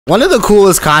One of the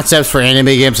coolest concepts for anime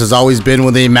games has always been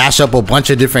when they mash up a bunch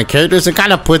of different characters and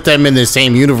kind of put them in the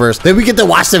same universe. Then we get to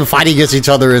watch them fight against each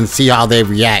other and see how they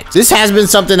react. This has been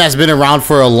something that's been around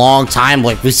for a long time.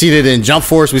 Like, we've seen it in Jump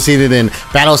Force, we've seen it in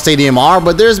Battle Stadium R,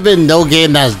 but there's been no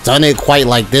game that's done it quite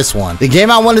like this one. The game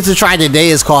I wanted to try today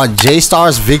is called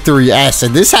J-Star's Victory S,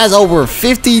 and this has over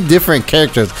 50 different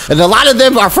characters, and a lot of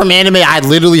them are from anime I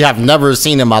literally have never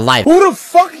seen in my life. Who the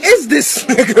fuck is this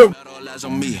nigga?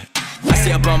 I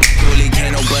see a bum,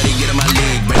 can't nobody get in my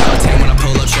league. But I'll take when I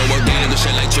pull up, show work, dealing with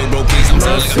shit like Joe Bro, please. I'm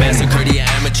selling like a massacre, the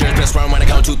amateur. Press run when I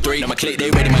count 2, 3. I'm a click,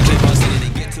 they ready, my clip on city, they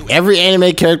get to. Every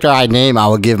anime character I name, I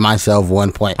would give myself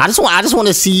 1 point. I just want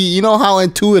to see, you know, how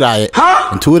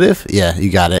intuitive? Yeah,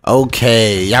 you got it.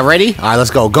 Okay, y'all ready? All right,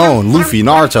 let's go. Gon, Luffy,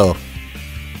 Naruto.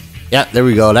 Yep, there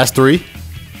we go. That's 3.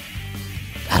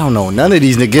 I don't know none of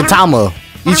these. Gintama,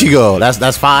 Ichigo.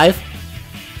 That's 5.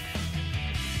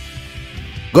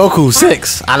 Goku,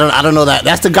 6. I don't know that.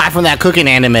 That's the guy from that cooking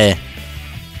anime.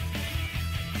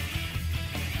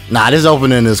 Nah, this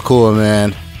opening is cool,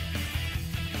 man.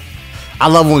 I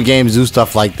love when games do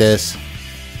stuff like this.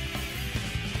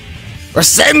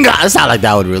 Rasengan! It's not like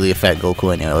that would really affect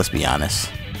Goku anyway, let's be honest.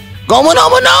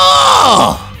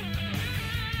 Gomu-no-mu-no!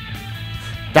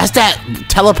 That's that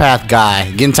telepath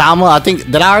guy. Gintama, I think.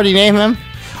 Did I already name him?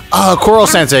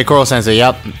 Koro-sensei. Koro-sensei,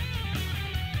 yep.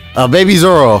 Baby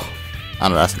Zoro. I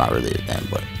don't know, that's not really his name,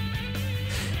 but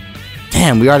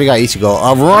damn, we already got Ichigo.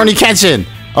 Rurouni Kenshin.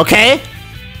 Okay,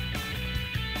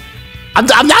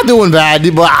 I'm not doing bad,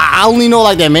 but I only know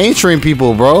like that mainstream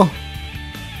people, bro.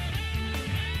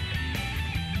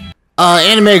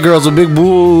 Anime girls with big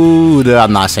boo.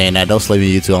 I'm not saying that. Don't slave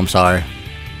me, YouTube. I'm sorry.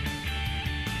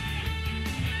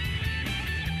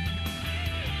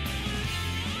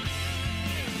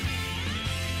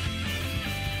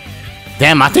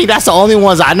 Damn, I think that's the only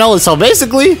ones I know. So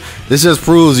basically, this just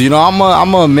proves, you know,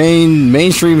 I'm a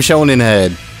mainstream shonen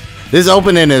head. This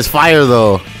opening is fire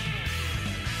though.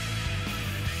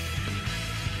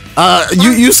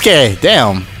 Yusuke,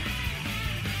 damn.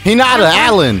 Hinata,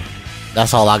 Allen.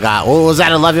 That's all I got. What was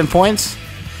that? 11 points.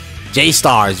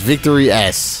 J-Stars, Victory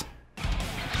S.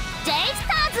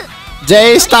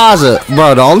 J-Stars,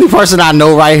 bro. The only person I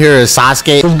know right here is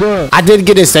Sasuke. I did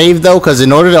get it saved though, because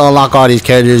in order to unlock all these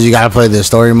characters, you gotta play the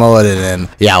story mode, and then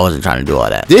yeah, I wasn't trying to do all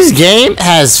that. This game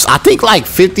has, I think, like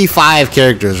 55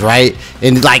 characters, right?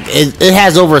 And like it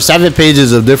has over 7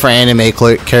 pages of different anime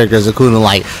characters, including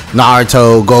like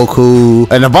Naruto,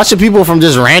 Goku, and a bunch of people from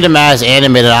just random ass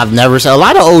anime that I've never seen. A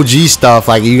lot of OG stuff.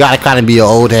 Like, you gotta kind of be an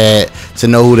old head to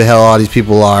know who the hell all these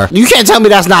people are. You can't tell me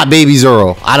that's not Baby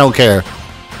Zoro. I don't care.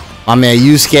 My man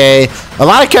Yusuke, a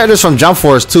lot of characters from Jump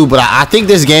Force too, but I think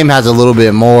this game has a little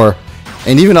bit more,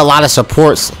 and even a lot of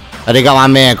supports. They got my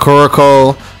man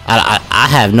Kuroko. I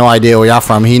have no idea where y'all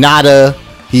from. Hinata,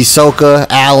 Hisoka,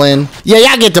 Allen. Yeah,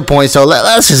 y'all get the point. So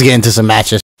let's just get into some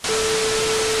matches.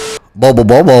 Bobo.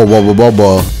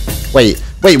 Wait,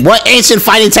 what ancient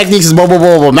fighting techniques is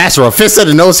Bobo master of? Fist of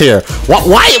the nose here.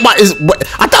 Why is?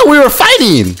 I thought we were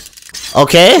fighting.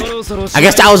 Okay, I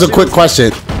guess that was a quick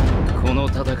question. I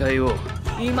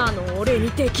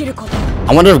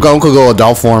wonder if Gon could go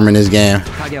adult form in this game.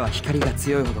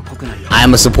 I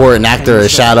am a supporting actor as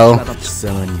Shadow.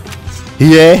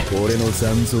 Yeah.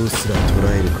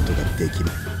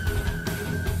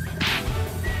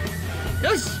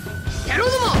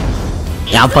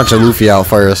 Yeah, I'm punching Luffy out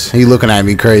first. He looking at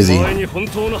me crazy.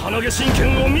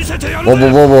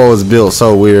 Bobo is built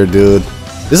so weird, dude.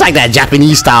 This is like that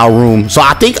Japanese style room. So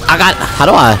I think I got. How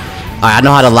do I? Alright, I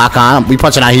know how to lock on. We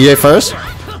punching out here first.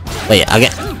 Wait, I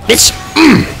get. Bitch!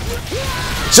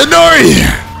 Chidori!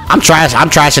 I'm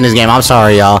trashing this game. I'm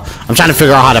sorry, y'all. I'm trying to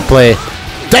figure out how to play.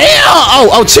 Damn!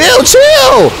 Oh, chill!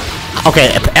 Okay,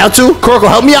 L2, Kuroko,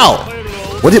 help me out.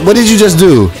 What did you just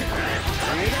do?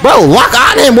 Bro, lock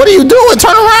on him. What are you doing?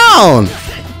 Turn around.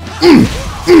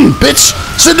 Bitch!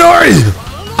 Chidori!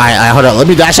 Alright, hold on. Let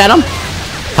me dash at him.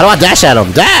 How do I dash at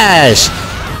him? Dash!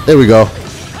 There we go.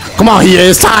 Come on, here,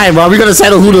 it's time, bro. We're gonna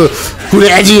settle who the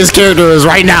edgiest character is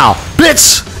right now.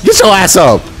 Bitch, get your ass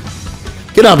up.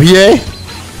 Get up, here.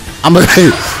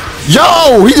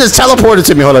 Yo, he just teleported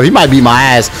to me. Hold up, he might beat my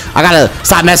ass. I gotta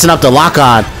stop messing up the lock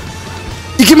on.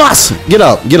 Ikimasu, get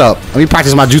up. Let me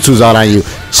practice my jutsus out on you.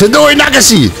 Shidori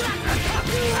Nagashi.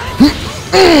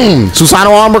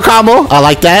 Susanoo armor combo. I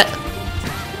like that.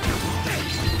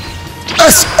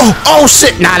 Oh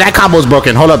shit! Nah, that combo's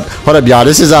broken. Hold up, y'all.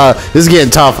 This is getting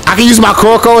tough. I can use my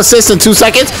Kuroko assist in 2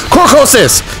 seconds. Kuroko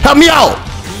assist, help me out.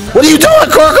 What are you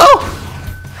doing, Kuroko?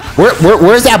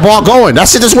 Where's that ball going? That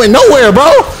shit just went nowhere,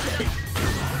 bro.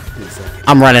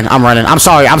 I'm running. I'm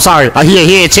sorry.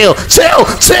 Here, chill.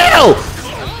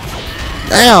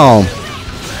 Damn.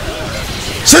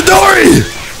 Sidori!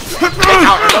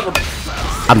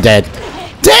 I'm dead.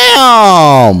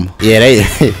 Damn! Yeah,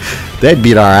 they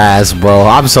beat our ass, bro.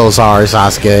 I'm so sorry,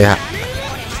 Sasuke.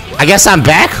 I guess I'm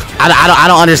back? I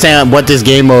don't understand what this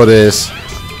game mode is.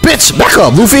 Bitch, back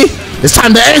up, Luffy. It's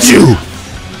time to end you.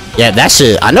 Yeah, that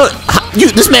shit. I know.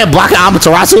 This man blocking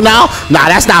Amaterasu now? Nah,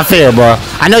 that's not fair, bro.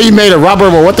 I know you made a rubber,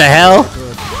 but what the hell?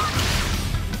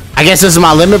 I guess this is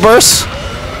my limit burst?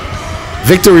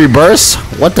 Victory burst?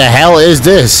 What the hell is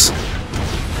this?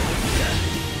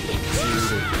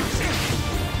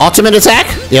 Ultimate attack?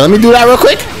 Yeah, let me do that real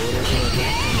quick.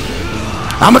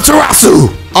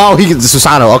 Amaterasu! Oh, he gets the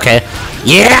Susanoo. Okay.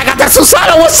 Yeah, I got that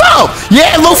Susanoo. What's up?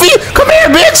 Yeah, Luffy, come here,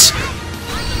 bitch.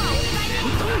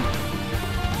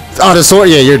 Oh, the sword.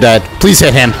 Yeah, you're dead. Please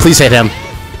hit him.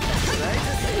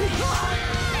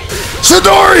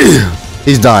 Sidori!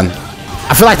 He's done.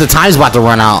 I feel like the time's about to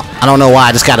run out. I don't know why.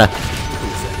 I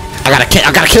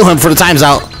gotta kill him for the time's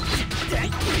out.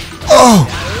 Oh,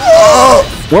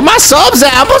 where my subs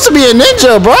at? I'm supposed to be a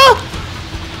ninja, bro.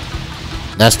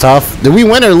 That's tough. Did we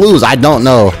win or lose? I don't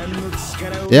know.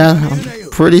 Yeah, I'm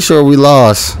pretty sure we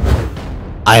lost.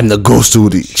 I am the ghost of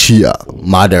the Chia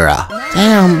Madara.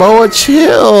 Damn, bro,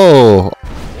 chill.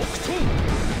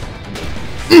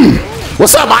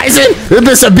 What's up, Aizen? There's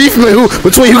been some beef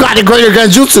between who got the greater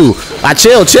Genjutsu.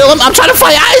 Chill. I'm trying to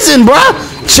fight Aizen, bro.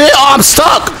 Chill. Oh, I'm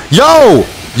stuck. Yo.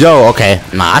 Okay.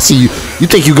 Nah, I see you. You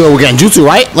think you good with Genjutsu,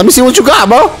 right? Let me see what you got,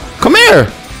 bro. Come here.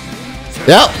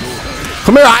 Yep.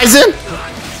 Come here, Aizen.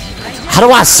 How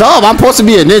do I sub? I'm supposed to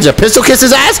be a ninja. Pistol kiss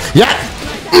his ass? Yeah.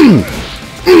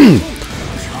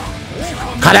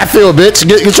 How that feel, bitch?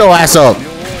 Get your ass up.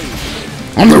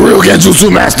 I'm the real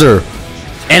Genjutsu master.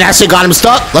 And that shit got him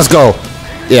stuck? Let's go.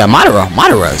 Yeah,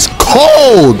 Madara is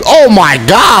cold. Oh my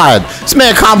god. This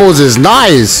man combos is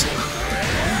nice.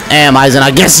 Damn, Aizen,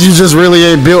 I guess you just really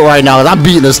ain't built right now. I'm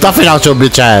beating the stuffing out your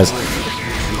bitch ass.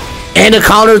 And the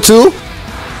counter too.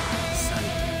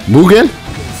 Mugen?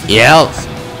 Yeah.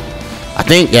 I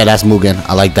think, yeah, that's Mugen.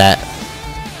 I like that.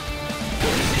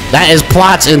 That is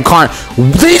plots incarnate.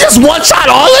 Did he just one-shot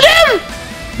all of them?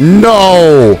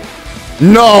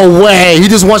 No way. He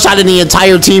just one-shotted the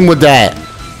entire team with that.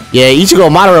 Yeah, Ichigo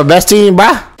Madara best team,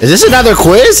 bruh. Is this another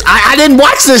quiz? I didn't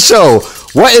watch this show.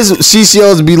 What is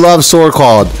Shishiyo's beloved sword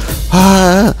called?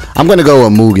 I'm gonna go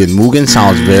with Mugen. Mugen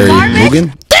sounds very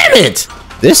Mugen. Damn it!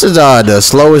 This is the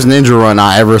slowest ninja run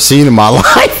I ever seen in my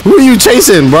life. Who are you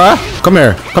chasing, bruh? Come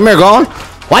here, Gon.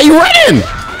 Why you running,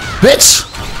 bitch?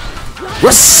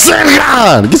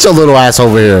 Rasengan! Get your little ass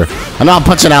over here. I know I'm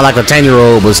punching out like a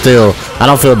 10-year-old, but still, I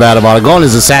don't feel bad about it. Gon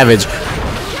is a savage.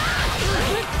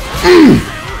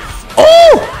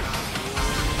 Oh!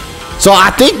 So I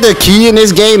think the key in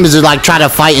this game is to like try to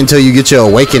fight until you get your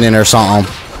awakening or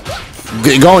something.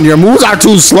 Gon, your moves are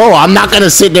too slow. I'm not gonna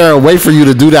sit there and wait for you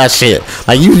to do that shit.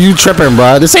 Like you tripping,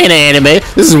 bro. This ain't an anime.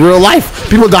 This is real life.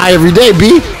 People die every day,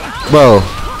 B. Bro.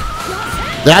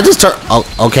 Did I just turn? Oh,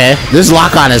 okay. This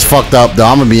lock-on is fucked up, though.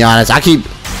 I'm gonna be honest. I think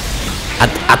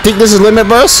this is limit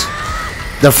burst.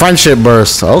 The friendship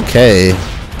burst. Okay.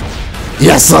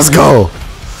 Yes, let's go.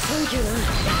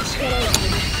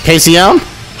 KCM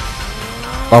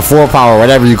or 4 power,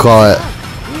 whatever you call it.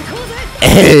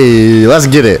 Hey, let's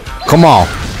get it. Come on.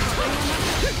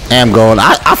 I'm going.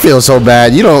 I feel so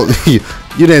bad. You don't. You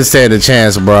didn't stand a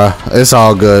chance, bro. It's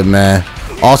all good, man.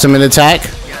 Ultimate attack.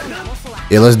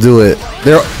 Yeah, let's do it.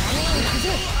 There.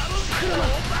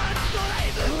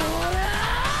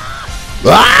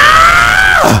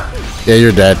 Ah! Yeah,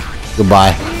 you're dead.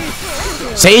 Goodbye.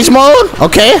 Sage mode?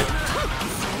 Okay.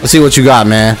 Let's see what you got,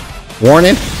 man.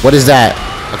 Warning? What is that?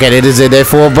 Okay, they did their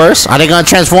full burst. Are they gonna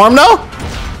transform though?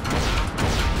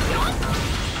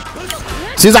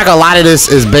 Seems like a lot of this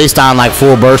is based on like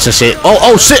full burst and shit.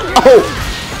 Oh shit. Oh.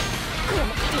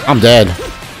 I'm dead.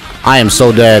 I am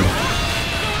so dead.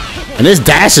 And this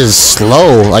dash is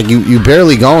slow. Like you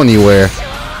barely go anywhere.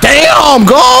 Damn,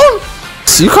 Gon!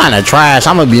 You kind of trash.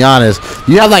 I'm gonna be honest.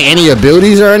 You have like any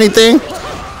abilities or anything?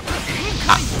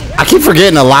 I keep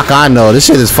forgetting to lock on though. This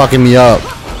shit is fucking me up.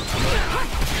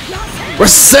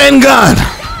 Rasengan!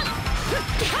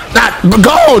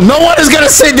 Go! No one is gonna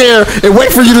sit there and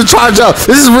wait for you to charge up.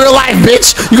 This is real life,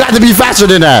 bitch. You got to be faster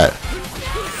than that.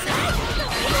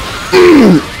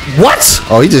 What?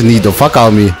 Oh, he just need the fuck out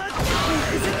of me.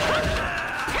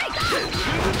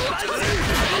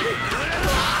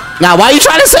 Now, why you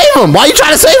trying to save him? Why you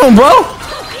trying to save him, bro?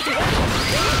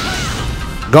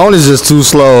 Gon is just too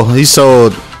slow. He's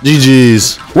so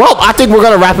GG's. Well, I think we're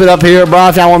gonna wrap it up here, bro.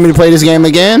 If y'all want me to play this game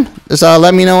again, Just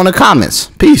let me know in the comments.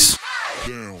 Peace.